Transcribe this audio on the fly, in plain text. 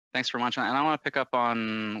Thanks very much. And I want to pick up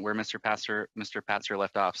on where Mr. Patzer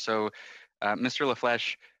left off. So, Mr.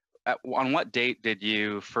 LaFlèche, on what date did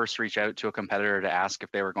you first reach out to a competitor to ask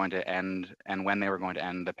if they were going to end and when they were going to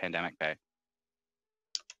end the pandemic pay?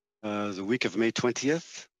 The week of May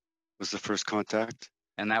 20th was the first contact.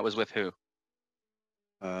 And that was with who?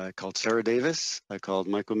 I called Sarah Davis, I called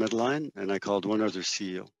Michael Medline, and I called one other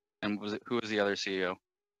CEO. And who was the other CEO?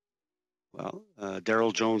 Well,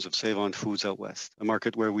 Daryl Jones of Save On Foods out west, a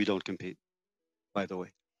market where we don't compete, by the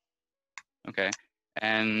way. Okay.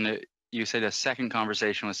 And you said a second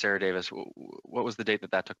conversation with Sarah Davis. What was the date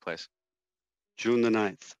that took place? June the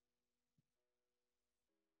 9th.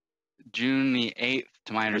 June the 8th,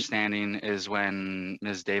 to my understanding, is when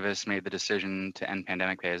Ms. Davis made the decision to end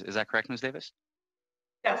pandemic pay. Is that correct, Ms. Davis?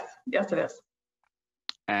 Yes, it is.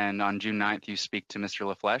 And on June 9th, you speak to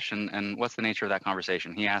Mr. LaFlèche, and what's the nature of that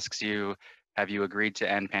conversation? He asks you, have you agreed to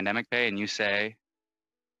end pandemic pay? And you say?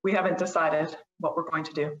 We haven't decided what we're going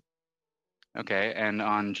to do. Okay, and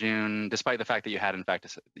on June, despite the fact that you had in fact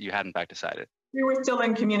decided? We were still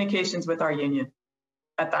in communications with our union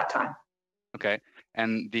at that time. Okay,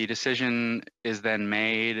 and the decision is then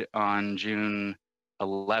made on June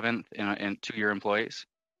 11th to your employees?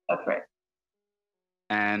 That's right.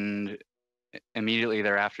 And immediately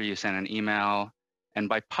thereafter, you sent an email, and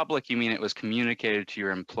by public, you mean it was communicated to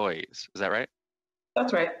your employees. Is that right?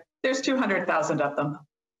 That's right. There's 200,000 of them.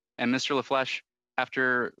 And Mr. LaFlèche,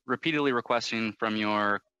 after repeatedly requesting from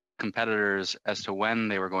your competitors as to when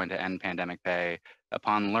they were going to end pandemic pay,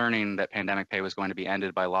 upon learning that pandemic pay was going to be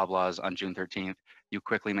ended by Loblaws on June 13th, you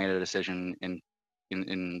quickly made a decision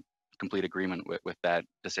in complete agreement with that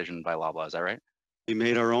decision by Loblaws. Is that right? We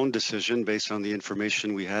made our own decision based on the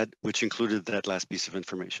information we had, which included that last piece of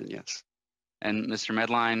information, yes. And Mr.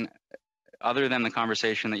 Medline, other than the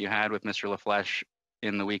conversation that you had with Mr. LaFlèche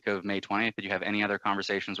in the week of May 20th, did you have any other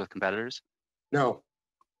conversations with competitors? No.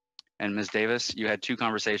 And Ms. Davis, you had two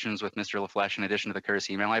conversations with Mr. LaFlèche in addition to the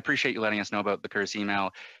courtesy email. I appreciate you letting us know about the courtesy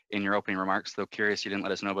email in your opening remarks, though curious you didn't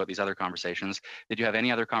let us know about these other conversations. Did you have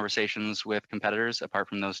any other conversations with competitors apart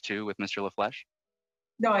from those two with Mr. LaFlèche?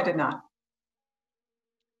 No, I did not.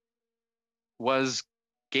 Was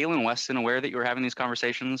Galen Weston aware that you were having these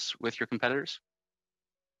conversations with your competitors?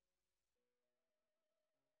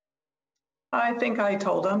 I think I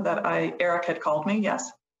told him that Eric had called me,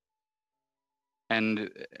 yes.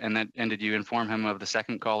 And did you inform him of the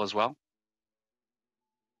second call as well?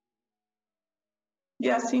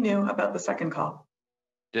 Yes, he knew about the second call.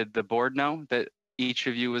 Did the board know that each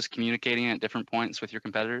of you was communicating at different points with your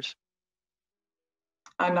competitors?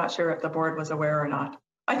 I'm not sure if the board was aware or not.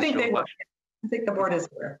 I think they were. I think the board is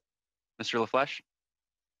aware. Mr. LaFlèche?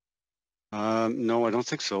 No, I don't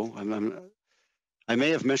think so. I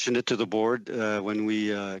may have mentioned it to the board when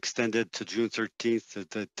we extended to June 13th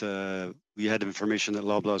that we had information that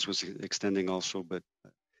Loblaws was extending also. But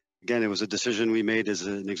again, it was a decision we made as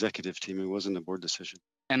an executive team. It wasn't a board decision.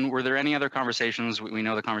 And were there any other conversations? We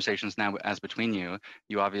know the conversations now as between you.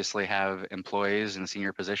 You obviously have employees in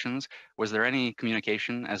senior positions. Was there any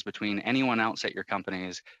communication as between anyone else at your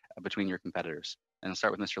companies between your competitors? And I'll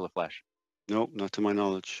start with Mr. LaFlèche. No, not to my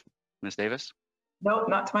knowledge. Ms. Davis? No,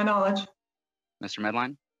 not to my knowledge. Mr.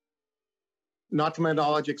 Medline? Not to my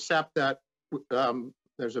knowledge, except that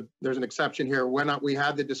there's an exception here. When we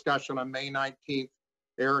had the discussion on May 19th,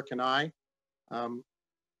 Eric and I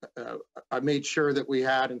made sure that we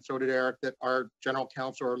had, and so did Eric, that our general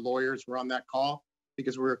counsel, our lawyers were on that call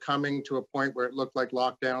because we were coming to a point where it looked like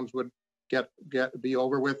lockdowns would be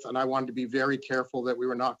over with, and I wanted to be very careful that we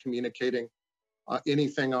were not communicating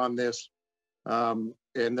anything on this and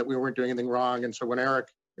that we weren't doing anything wrong. And so when Eric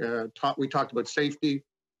we talked about safety,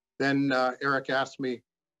 then Eric asked me,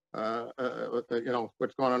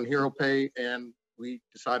 what's going on in Hero Pay, and we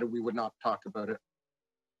decided we would not talk about it.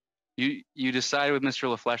 You decided with Mr.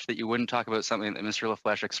 LaFlèche that you wouldn't talk about something that Mr.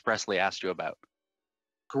 LaFlèche expressly asked you about.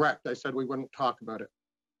 Correct. I said we wouldn't talk about it,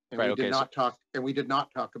 and right, we did not talk. And we did not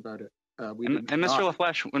talk about it. And Mr.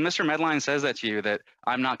 LaFlèche, when Mr. Medline says that to you, that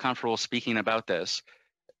I'm not comfortable speaking about this,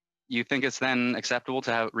 you think it's then acceptable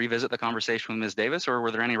to revisit the conversation with Ms. Davis, or were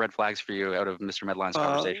there any red flags for you out of Mr. Medline's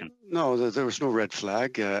conversation? No, there was no red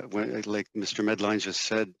flag. Like Mr. Medline just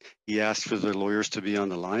said, he asked for the lawyers to be on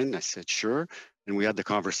the line. I said, sure. And we had the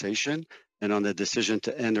conversation. And on the decision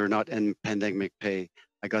to end or not end pandemic pay,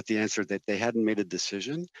 I got the answer that they hadn't made a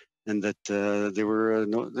decision and that they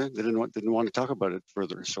didn't want to talk about it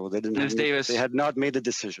further. So they didn't. Ms. Davis, they had not made a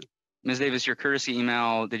decision. Ms. Davis, your courtesy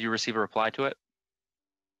email, did you receive a reply to it?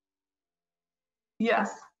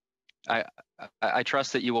 Yes. I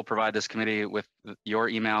trust that you will provide this committee with your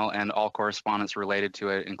email and all correspondence related to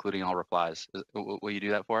it, including all replies. Will you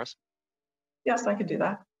do that for us? Yes, I could do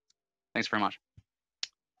that. Thanks very much.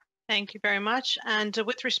 Thank you very much. And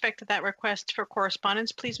with respect to that request for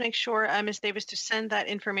correspondence, please make sure, Ms. Davis, to send that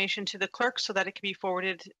information to the clerk so that it can be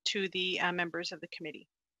forwarded to the members of the committee.